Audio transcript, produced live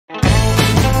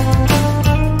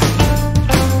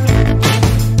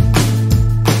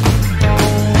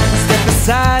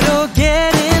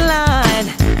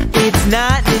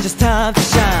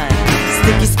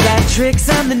tricks,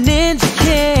 I'm the Ninja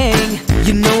King.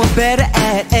 You know I'm better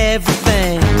at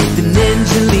everything. The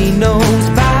Ninja Uno's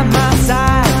by my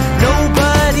side.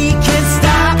 Nobody can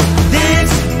stop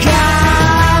this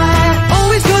guy.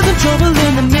 Always causing trouble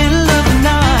in the middle of the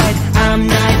night. I'm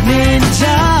Night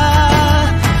Ninja,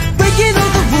 breaking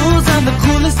all the rules. I'm the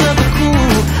coolest of the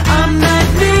cool. I'm Night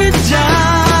Ninja.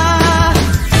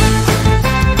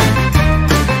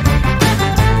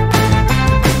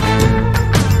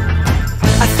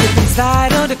 I slip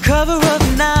inside under cover of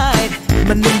the night.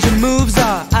 My ninja moves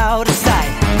are out of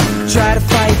sight. Try to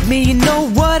fight me, you know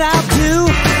what I'll do.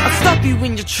 I'll stop you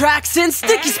in your tracks and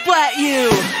sticky splat you.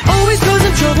 Always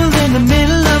causing trouble in the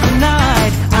middle of the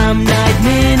night. I'm Night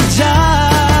Ninja.